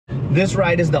This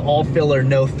ride is the all filler,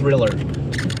 no thriller.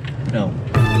 No.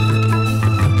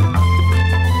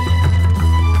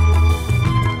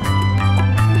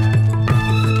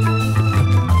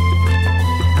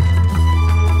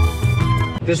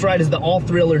 This ride is the all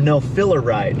thriller, no filler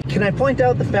ride. Can I point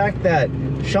out the fact that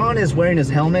Sean is wearing his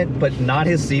helmet, but not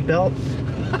his seatbelt?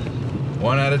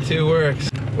 1 out of 2 works.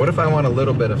 What if I want a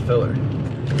little bit of filler?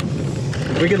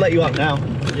 We could let you up now.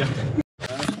 Yeah.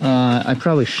 I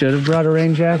probably should have brought a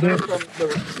rain jacket.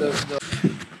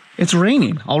 It's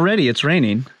raining already. It's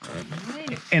raining,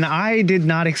 and I did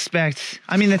not expect.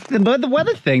 I mean, the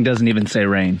weather thing doesn't even say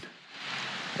rain.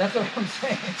 That's what I'm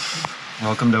saying.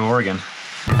 Welcome to Oregon.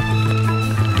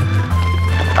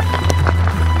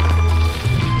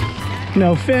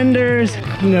 No fenders,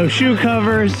 no shoe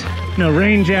covers, no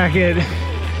rain jacket.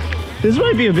 This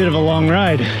might be a bit of a long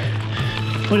ride.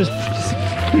 We'll just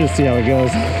see how it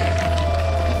goes.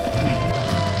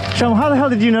 Sean, how the hell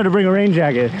did you know to bring a rain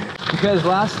jacket? Because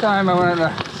last time I went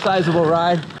on a sizable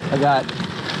ride, I got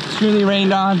extremely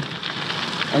rained on,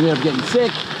 ended up getting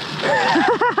sick.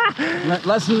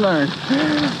 Lesson learned.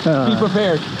 Be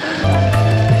prepared.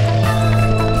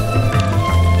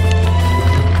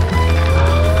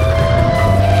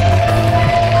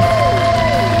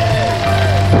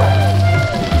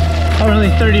 We're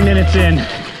only 30 minutes in.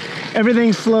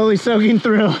 Everything's slowly soaking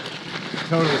through.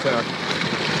 Totally soaked.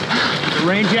 The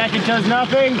rain jacket does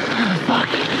nothing. Fuck.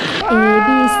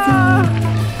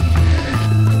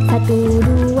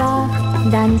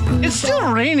 It's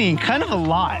still raining, kind of a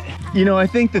lot. You know, I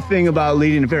think the thing about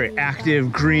leading a very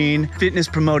active, green, fitness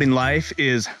promoting life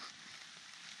is,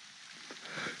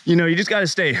 you know, you just gotta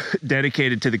stay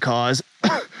dedicated to the cause.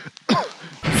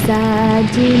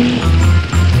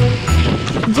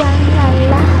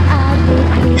 Janganlah adik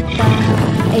lupa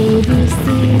ABC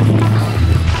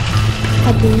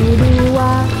 1,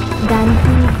 2, dan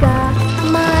 3.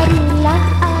 Marilah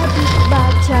adik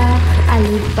baca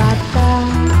alif bata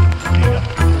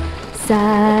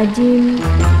sajim.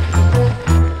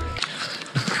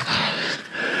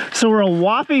 So we're a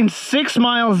whopping 6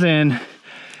 miles in,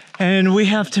 and we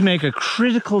have to make a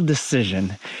critical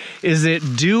decision. Is it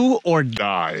do or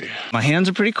die? My hands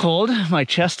are pretty cold. My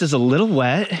chest is a little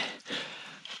wet.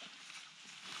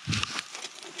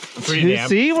 Pretty damp.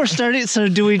 See, we're starting. So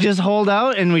do we just hold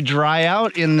out and we dry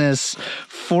out in this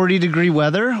 40-degree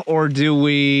weather, or do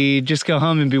we just go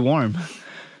home and be warm?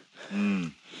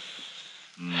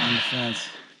 Makes sense.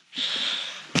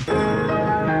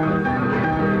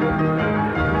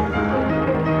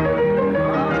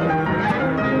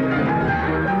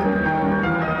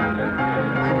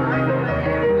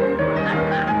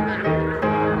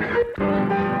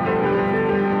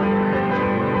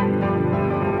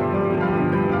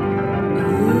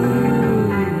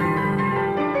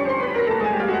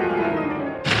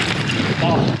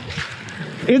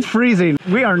 It's freezing.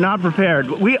 We are not prepared.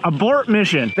 We abort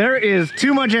mission. There is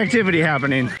too much activity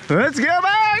happening. Let's go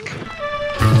back.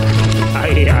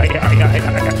 I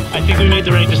think we made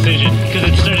the right decision because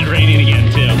it started raining again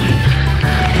too.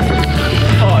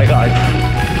 Oh my God.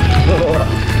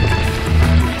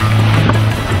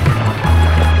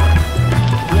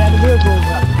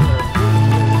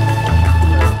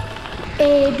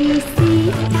 A, B,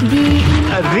 C, D, E.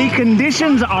 The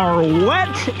conditions are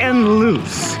wet and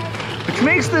loose, which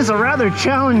makes this a rather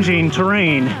challenging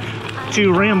terrain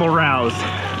to ramble rouse.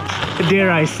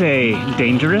 Dare I say,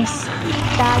 dangerous?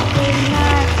 Tak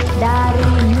dengar dari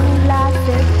mula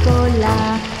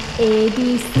sekolah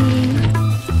ABC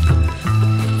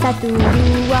 1, 2,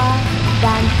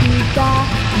 dan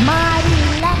 3.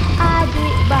 Marilah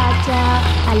adik baca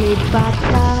alif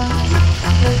bata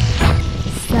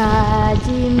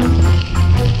sajim.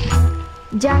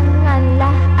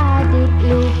 Janganlah adik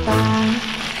lupa.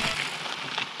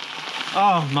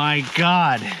 Oh my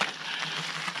God.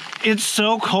 It's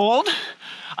so cold.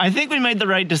 I think we made the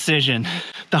right decision.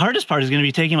 The hardest part is going to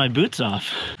be taking my boots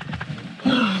off.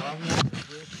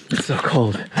 It's so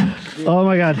cold. Oh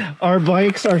my God. Our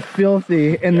bikes are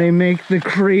filthy and they make the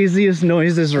craziest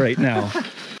noises right now.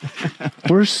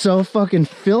 We're so fucking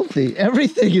filthy.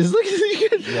 Everything is looking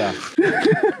good. Yeah.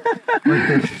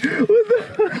 What the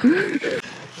fuck?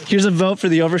 Here's a vote for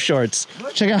the overshorts.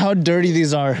 Check out how dirty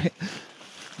these are.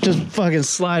 Just fucking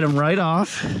slide them right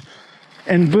off.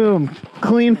 And boom,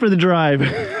 clean for the drive.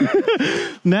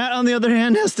 Matt, on the other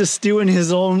hand, has to stew in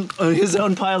his own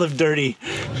pile of dirty.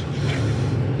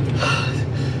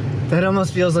 That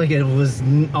almost feels like it was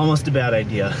almost a bad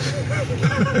idea.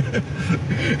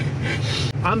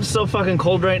 I'm so fucking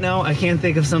cold right now, I can't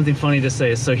think of something funny to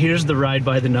say, so here's the ride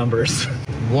by the numbers.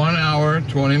 1 hour,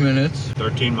 20 minutes.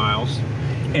 13 miles.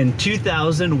 and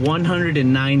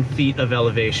 2,109 feet of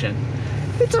elevation.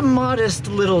 It's a modest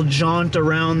little jaunt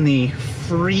around the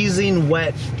freezing,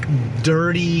 wet,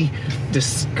 dirty,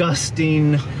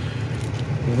 disgusting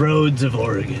roads of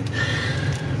Oregon.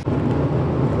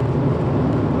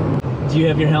 Do you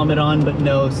have your helmet on but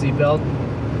no seatbelt?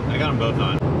 I got them both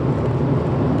on.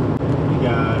 You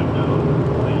gotta know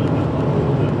when to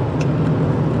hold up.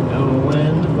 Know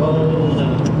when to fold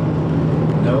up.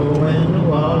 Know when to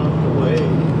walk away.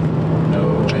 Know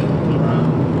when to run.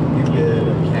 You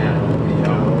better count your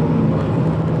own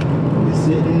money. You're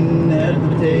sitting at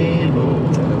the table.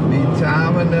 It'll be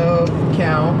time enough to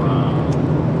count.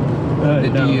 The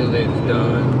deal is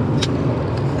done.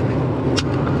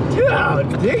 Yeah,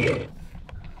 dig it.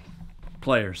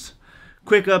 Players,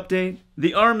 quick update.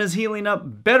 The arm is healing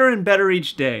up better and better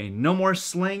each day. No more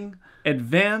sling.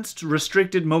 Advanced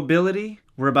restricted mobility.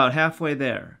 We're about halfway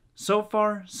there. So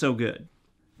far, so good.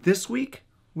 This week,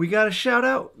 we got a shout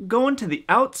out going to the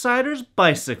Outsiders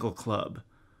Bicycle Club.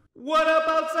 What up,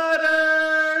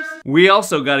 Outsiders? We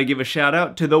also got to give a shout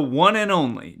out to the one and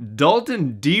only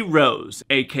Dalton D. Rose,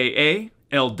 aka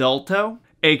El Dalto,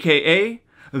 aka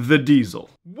The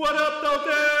Diesel. What up,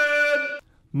 Dalton?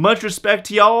 Much respect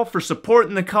to y'all for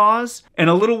supporting the cause, and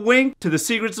a little wink to the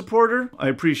secret supporter. I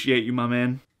appreciate you, my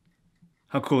man.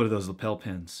 How cool are those lapel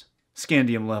pins?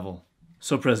 Scandium level.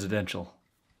 So presidential.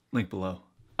 Link below.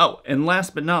 Oh, and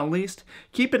last but not least,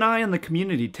 keep an eye on the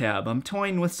community tab. I'm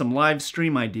toying with some live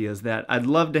stream ideas that I'd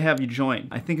love to have you join.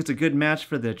 I think it's a good match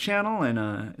for the channel,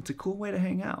 and it's a cool way to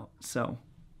hang out. So,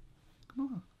 come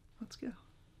on, let's go.